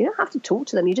 you don't have to talk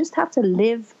to them. You just have to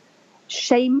live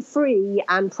shame-free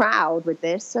and proud with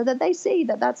this, so that they see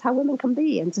that that's how women can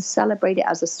be, and to celebrate it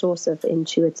as a source of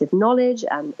intuitive knowledge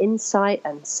and insight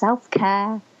and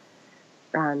self-care,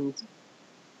 and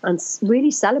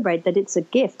really celebrate that it's a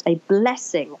gift, a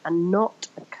blessing, and not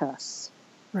a curse.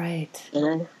 Right.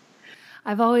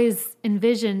 I've always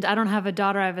envisioned, I don't have a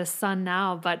daughter, I have a son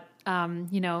now, but,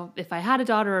 if I had a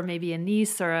daughter or maybe a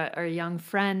niece or a young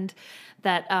friend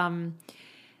that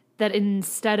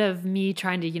instead of me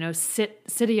trying to, sit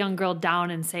a young girl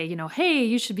down and say, hey,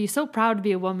 you should be so proud to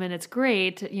be a woman. It's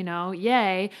great,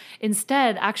 yay.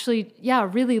 Instead, actually,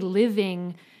 really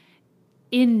living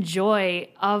in joy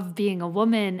of being a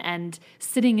woman and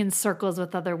sitting in circles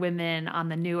with other women on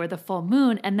the new or the full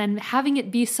moon, and then having it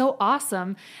be so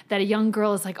awesome that a young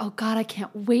girl is like, oh God, I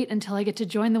can't wait until I get to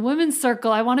join the women's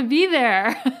circle. I want to be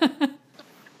there.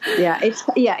 Yeah,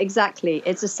 exactly.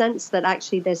 It's a sense that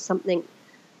actually there's something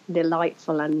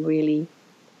delightful and really,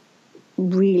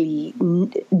 really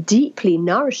deeply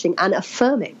nourishing and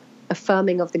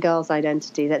affirming of the girl's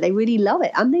identity, that they really love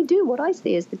it. And they do. What I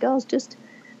see is the girls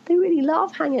they really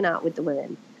love hanging out with the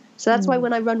women. So that's why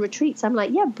when I run retreats, I'm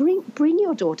like, bring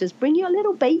your daughters, bring your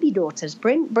little baby daughters,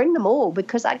 bring them all,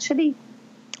 because actually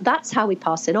that's how we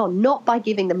pass it on, not by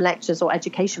giving them lectures or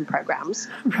education programs.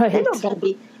 Right. They're not going to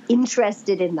be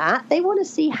interested in that. They want to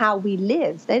see how we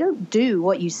live. They don't do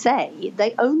what you say.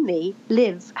 They only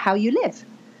live how you live.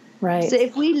 Right. So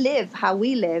if we live how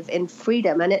we live in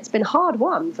freedom, and it's been hard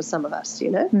won for some of us,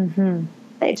 Mm-hmm.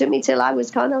 It took me till I was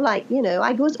kind of like,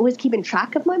 I was always keeping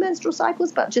track of my menstrual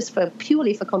cycles, but just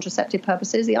purely for contraceptive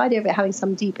purposes. The idea of it having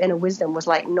some deep inner wisdom was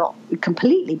like not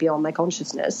completely beyond my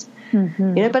consciousness.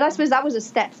 Mm-hmm. But I suppose that was a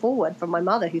step forward from my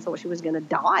mother, who thought she was going to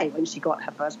die when she got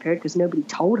her first period because nobody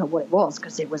told her what it was,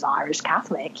 because it was Irish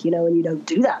Catholic, and you don't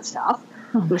do that stuff.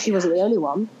 Well, she wasn't the only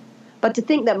one. But to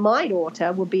think that my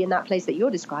daughter would be in that place that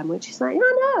you're describing, which is like,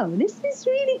 oh no, this is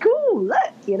really cool.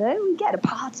 Look, we get a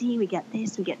party, we get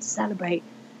this, we get to celebrate.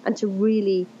 And to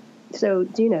really, for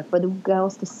the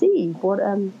girls to see what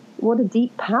a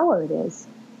deep power it is.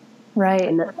 Right.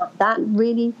 And that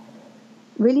really,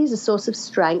 really is a source of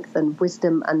strength and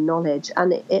wisdom and knowledge.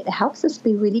 And it helps us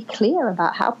be really clear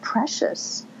about how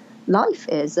precious life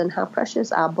is and how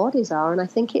precious our bodies are. And I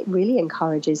think it really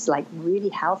encourages like really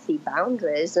healthy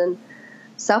boundaries and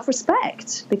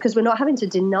self-respect, because we're not having to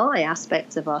deny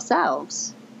aspects of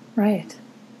ourselves. Right.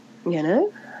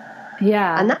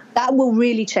 Yeah. And that will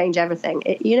really change everything.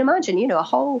 Imagine, a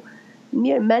whole,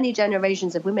 many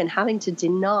generations of women having to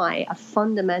deny a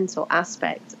fundamental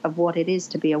aspect of what it is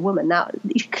to be a woman. Now,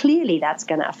 clearly that's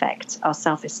going to affect our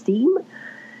self-esteem.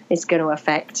 It's going to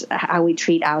affect how we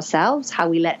treat ourselves, how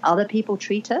we let other people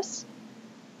treat us.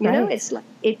 It's like,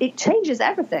 it changes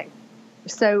everything.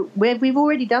 So we've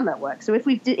already done that work. So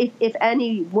if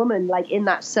any woman like in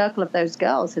that circle of those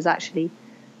girls has actually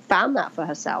found that for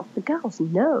herself, the girls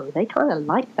know they kind of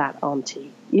like that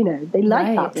auntie. They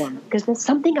like that one because there's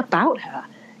something about her,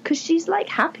 because she's like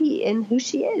happy in who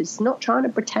she is, not trying to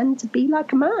pretend to be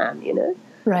like a man,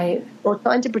 Right. Or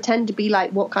trying to pretend to be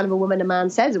like what kind of a woman a man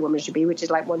says a woman should be, which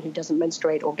is like one who doesn't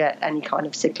menstruate or get any kind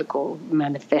of cyclical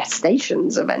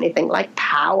manifestations of anything like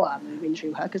power moving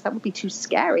through her, because that would be too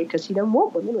scary, because you don't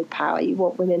want women with power, you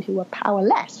want women who are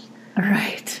powerless.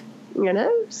 Right.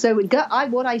 So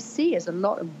what I see is a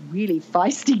lot of really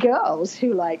feisty girls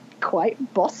who like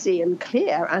quite bossy and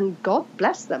clear, and God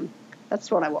bless them.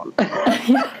 That's what I want.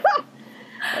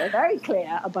 They're very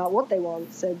clear about what they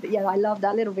want. So, I love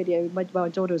that little video. My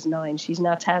daughter was 9. She's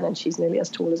now 10, and she's nearly as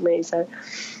tall as me. So,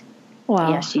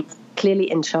 wow. Yeah, she's clearly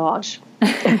in charge.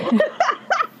 That's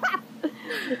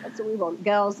what we want.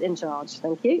 Girls in charge.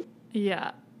 Thank you.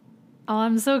 Yeah. Oh,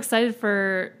 I'm so excited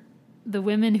for the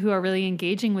women who are really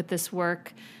engaging with this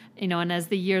work, and as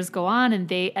the years go on and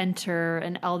they enter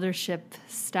an eldership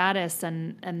status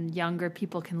and younger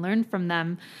people can learn from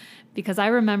them. Because I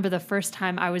remember the first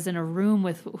time I was in a room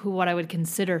with what I would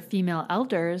consider female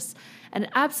elders, and it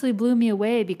absolutely blew me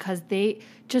away, because they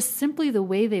just simply the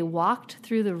way they walked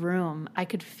through the room, I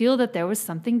could feel that there was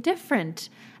something different.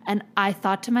 And I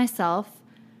thought to myself,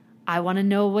 I want to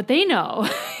know what they know,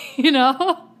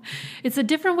 It's a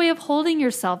different way of holding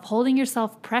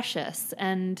yourself precious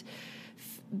and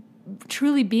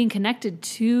truly being connected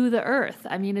to the earth.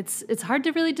 I mean, it's hard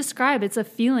to really describe. It's a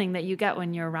feeling that you get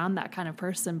when you're around that kind of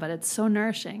person, but it's so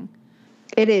nourishing.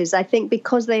 It is. I think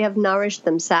because they have nourished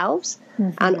themselves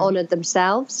and honored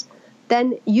themselves,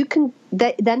 then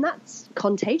then that's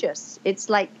contagious. It's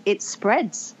like it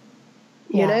spreads.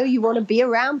 You want to be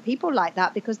around people like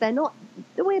that, because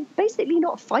we're basically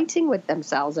not fighting with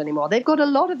themselves anymore. They've got a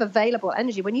lot of available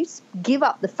energy. When you give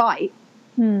up the fight,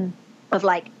 of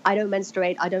like, I don't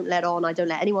menstruate, I don't let on, I don't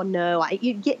let anyone know.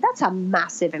 That's a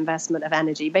massive investment of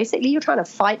energy. Basically, you're trying to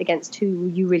fight against who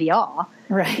you really are.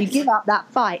 Right. You give up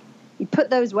that fight, you put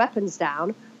those weapons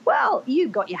down. Well,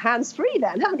 you've got your hands free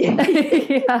then, haven't you?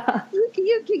 Yeah.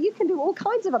 You can do all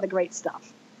kinds of other great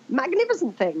stuff.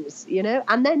 magnificent things,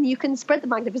 and then you can spread the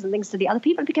magnificent things to the other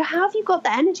people and go, how have you got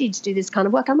the energy to do this kind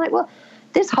of work? I'm like, well,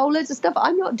 there's whole loads of stuff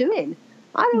I'm not doing.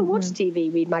 I don't watch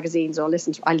TV, read magazines, or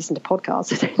listen to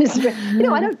podcasts.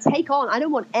 I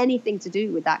don't want anything to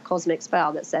do with that cosmic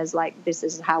spell that says, like, this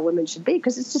is how women should be,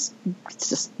 because it's just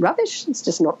rubbish. It's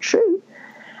just not true.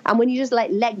 And when you just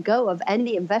let go of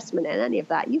any investment in any of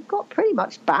that, you've got pretty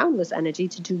much boundless energy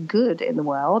to do good in the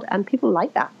world. And people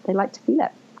like that. They like to feel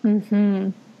it.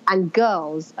 Mm-hmm. And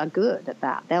girls are good at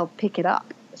that. They'll pick it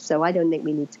up. So I don't think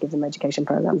we need to give them education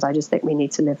programs. I just think we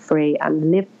need to live free and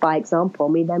live by example.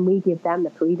 Then we give them the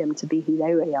freedom to be who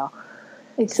they really are.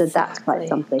 Exactly. So that's quite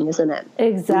something, isn't it?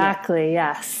 Exactly.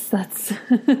 Yeah. Yes. That's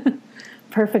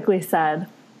perfectly said.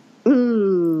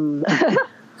 There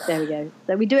we go.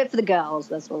 So we do it for the girls.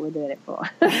 That's what we're doing it for.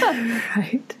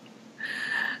 Right.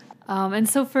 And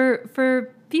so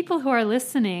for people who are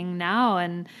listening now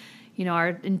and, are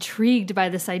intrigued by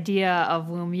this idea of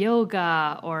womb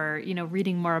yoga or,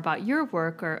 reading more about your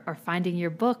work or finding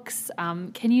your books,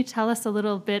 can you tell us a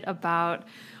little bit about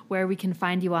where we can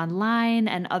find you online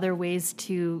and other ways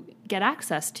to get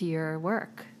access to your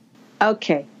work?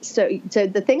 Okay, so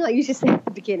the thing I usually say at the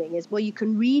beginning is, well, you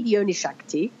can read Yoni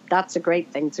Shakti. That's a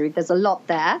great thing to read. There's a lot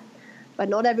there, but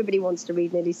not everybody wants to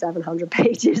read nearly 700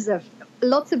 pages of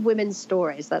lots of women's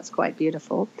stories. That's quite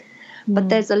beautiful. But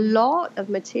there's a lot of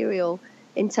material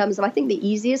in terms of, I think the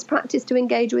easiest practice to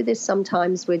engage with is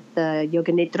sometimes with the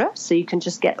Yoga Nidra. So you can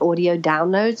just get audio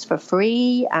downloads for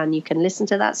free and you can listen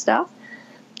to that stuff.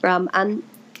 And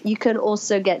you can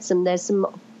also get there's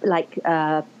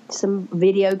some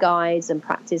video guides and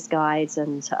practice guides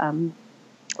and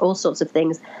all sorts of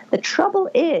things. The trouble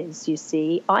is, you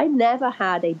see, I never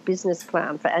had a business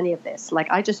plan for any of this.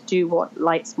 I just do what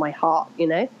lights my heart,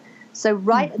 So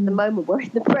at the moment, we're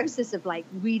in the process of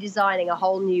redesigning a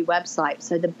whole new website.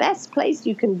 So the best place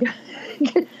you can go.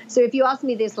 So if you ask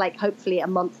me this, hopefully a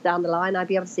month down the line, I'd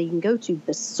be able to say you can go to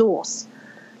The Source.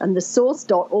 And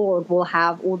thesource.org will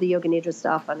have all the Yoga Nidra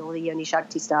stuff and all the Yoni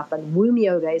Shakti stuff. And womb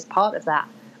yoga is part of that.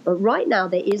 But right now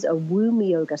there is a womb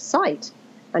yoga site.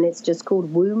 And it's just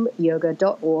called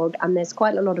wombyoga.org. And there's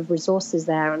quite a lot of resources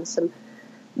there and some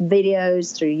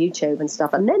videos through YouTube and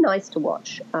stuff. And they're nice to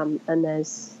watch. And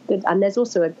there's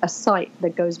also a site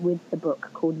that goes with the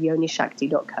book called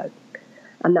yonishakti.co.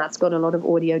 And that's got a lot of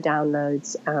audio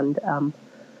downloads and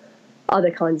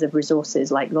other kinds of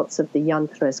resources, like lots of the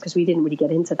yantras, because we didn't really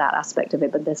get into that aspect of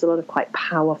it, but there's a lot of quite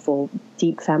powerful,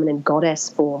 deep feminine goddess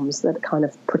forms that kind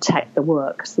of protect the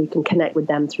work. So you can connect with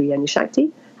them through Yoni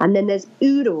Shakti. And then there's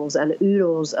oodles and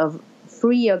oodles of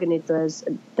free Yoga Nidras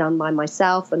done by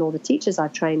myself and all the teachers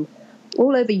I've trained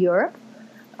all over Europe.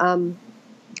 In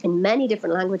many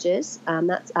different languages, and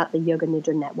that's at the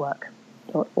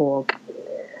yoganidranetwork.org.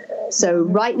 So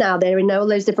right now they're in all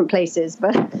those different places,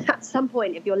 but at some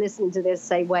point, if you're listening to this,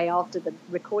 say way after the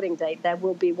recording date, there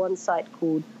will be one site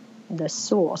called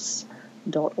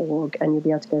thesource.org, and you'll be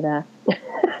able to go there.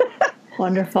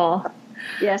 Wonderful.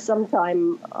 Yeah,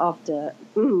 sometime after,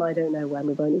 I don't know when,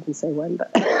 we won't even say when,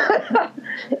 but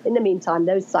in the meantime,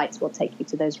 those sites will take you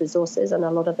to those resources, and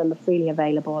a lot of them are freely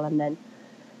available, and then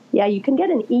yeah, you can get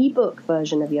an ebook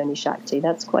version of Yoni Shakti.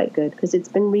 That's quite good because it's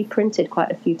been reprinted quite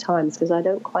a few times because I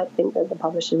don't quite think that the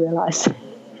publisher realized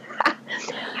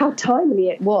how timely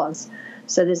it was.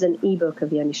 So there's an ebook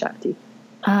of Yoni Shakti.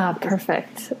 Ah,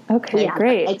 perfect. Okay, yeah,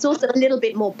 great. It's also a little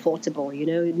bit more portable, you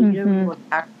don't want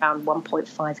around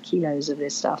 1.5 kilos of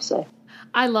this stuff. So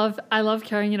I love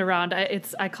carrying it around.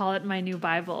 I call it my new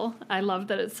Bible. I love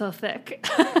that it's so thick.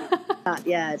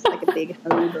 Yeah, it's like a big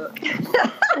holy book.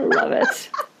 I love it.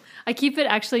 I keep it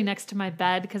actually next to my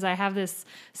bed because I have this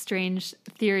strange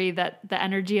theory that the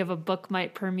energy of a book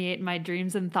might permeate my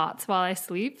dreams and thoughts while I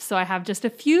sleep. So I have just a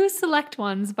few select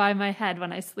ones by my head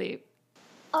when I sleep.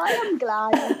 I am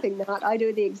glad you think that. I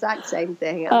do the exact same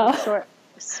thing.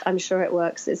 I'm sure it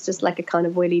works. It's just like a kind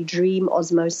of really dream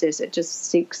osmosis. It just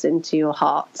sinks into your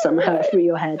heart somehow through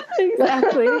your head.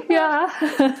 Exactly.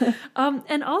 Yeah.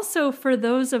 And also for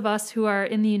those of us who are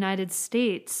in the United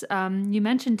States, you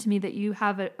mentioned to me that you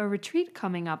have a retreat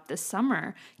coming up this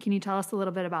summer. Can you tell us a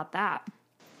little bit about that?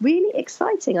 Really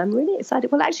exciting. I'm really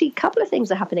excited. Well, actually, a couple of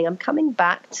things are happening. I'm coming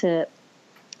back to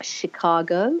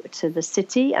Chicago, to the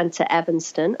city, and to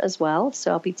Evanston as well. So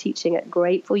I'll be teaching at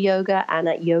Grateful Yoga and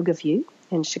at Yoga View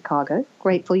in Chicago,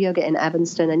 Grateful Yoga in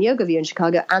Evanston and Yoga View in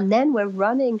Chicago. And then we're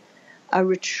running a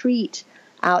retreat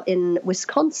out in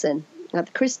Wisconsin at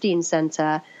the Christine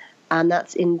Center, and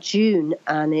that's in June,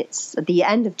 and it's at the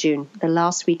end of June, the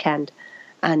last weekend.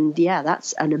 And yeah,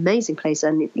 that's an amazing place.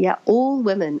 And yeah, all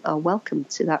women are welcome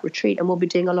to that retreat. And we'll be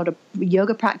doing a lot of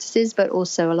yoga practices, but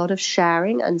also a lot of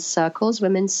sharing and circles,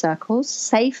 women's circles,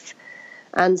 safe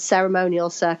and ceremonial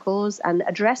circles, and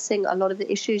addressing a lot of the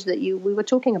issues that we were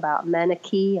talking about,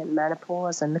 menarche and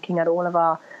menopause, and looking at all of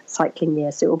our cycling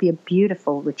years. So it will be a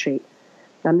beautiful retreat.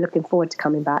 I'm looking forward to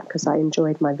coming back because I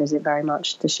enjoyed my visit very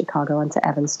much to Chicago and to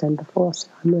Evanston before. So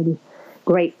I'm really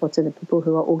grateful to the people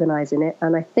who are organizing it.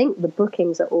 And I think the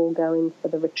bookings are all going for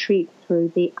the retreat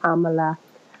through the Amala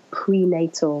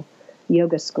Prenatal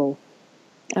Yoga School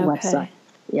website.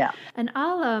 Yeah. And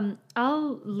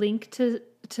I'll link to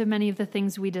many of the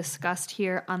things we discussed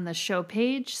here on the show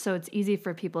page, so it's easy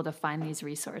for people to find these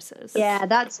resources. Yeah,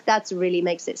 that's really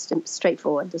makes it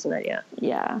straightforward, doesn't it? Yeah.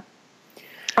 Yeah.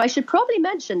 I should probably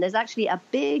mention there's actually a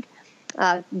big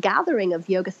gathering of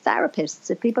yoga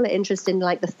therapists. If people are interested in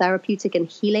like the therapeutic and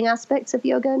healing aspects of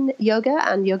yoga and yoga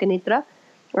nidra,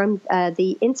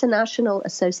 the International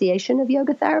Association of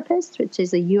Yoga Therapists, which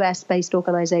is a US-based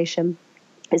organization,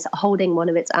 is holding one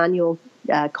of its annual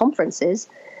conferences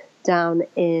down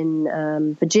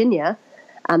in Virginia,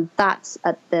 and that's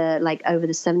at the over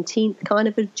the 17th kind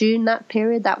of June,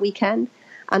 that weekend.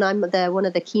 And I'm one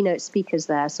of the keynote speakers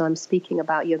there. So I'm speaking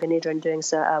about Yoga Nidra and doing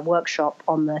a workshop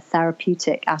on the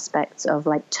therapeutic aspects of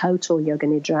total Yoga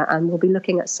Nidra. And we'll be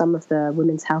looking at some of the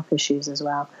women's health issues as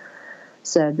well.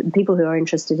 So the people who are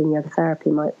interested in yoga therapy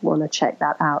might want to check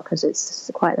that out because it's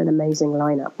quite an amazing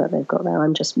lineup that they've got there.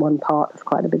 I'm just one part of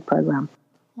quite a big program.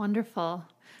 Wonderful.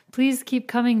 Please keep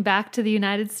coming back to the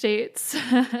United States.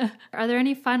 Are there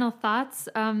any final thoughts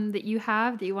that you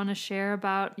have that you want to share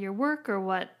about your work or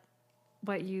what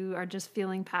you are just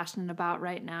feeling passionate about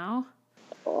right now?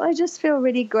 Well, I just feel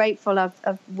really grateful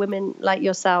of women like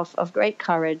yourself of great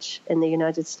courage in the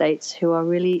United States who are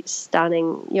really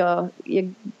you're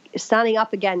standing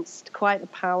up against quite a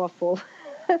powerful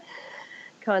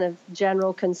kind of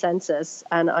general consensus.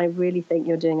 And I really think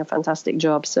you're doing a fantastic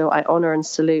job. So I honor and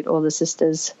salute all the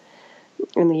sisters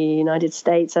in the United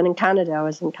States and in Canada. I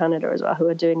was in Canada as well, who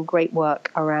are doing great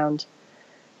work around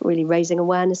really raising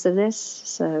awareness of this.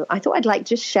 So I thought I'd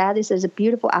just share this as a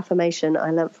beautiful affirmation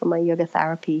I learned from my yoga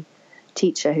therapy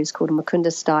teacher who's called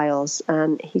Mukunda Stiles.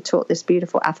 And he taught this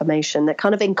beautiful affirmation that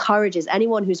kind of encourages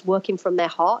anyone who's working from their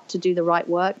heart to do the right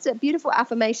work. It's a beautiful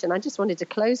affirmation. I just wanted to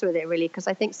close with it really, because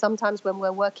I think sometimes when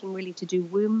we're working really to do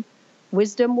womb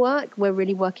wisdom work, we're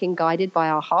really working guided by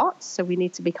our hearts. So we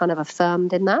need to be kind of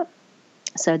affirmed in that.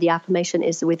 So the affirmation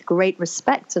is, with great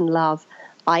respect and love,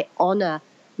 I honor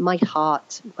my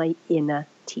heart, my inner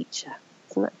teacher.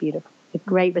 Isn't that beautiful? With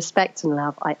great respect and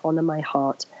love, I honor my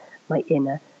heart, my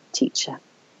inner teacher.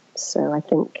 So I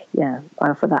think, I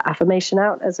offer that affirmation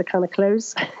out as a kind of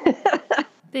close.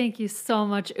 Thank you so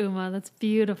much, Uma. That's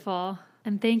beautiful.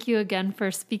 And thank you again for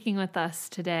speaking with us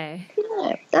today.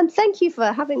 Yeah. And thank you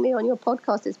for having me on your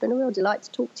podcast. It's been a real delight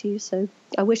to talk to you. So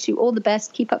I wish you all the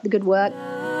best. Keep up the good work.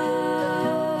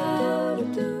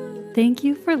 Thank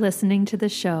you for listening to the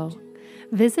show.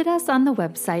 Visit us on the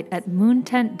website at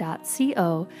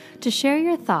moontent.co to share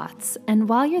your thoughts, and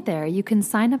while you're there, you can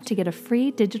sign up to get a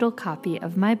free digital copy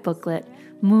of my booklet,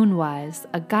 Moonwise,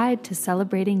 A Guide to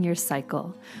Celebrating Your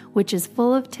Cycle, which is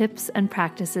full of tips and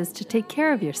practices to take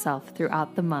care of yourself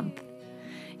throughout the month.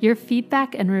 Your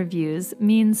feedback and reviews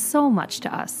mean so much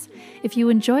to us. If you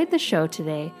enjoyed the show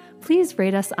today, please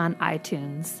rate us on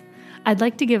iTunes. I'd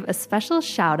like to give a special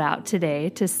shout out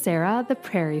today to Sarah the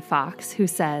Prairie Fox, who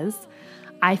says,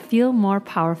 I feel more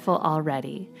powerful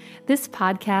already. This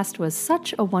podcast was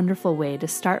such a wonderful way to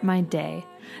start my day.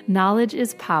 Knowledge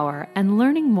is power, and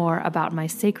learning more about my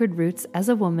sacred roots as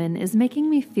a woman is making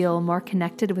me feel more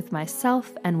connected with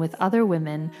myself and with other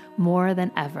women more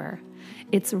than ever.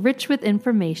 It's rich with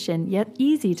information, yet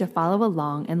easy to follow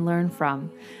along and learn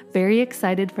from. Very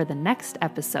excited for the next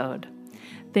episode.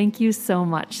 Thank you so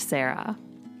much, Sarah.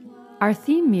 Our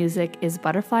theme music is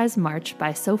Butterflies March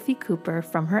by Sophie Cooper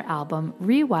from her album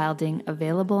Rewilding,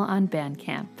 available on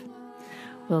Bandcamp.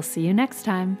 We'll see you next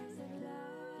time.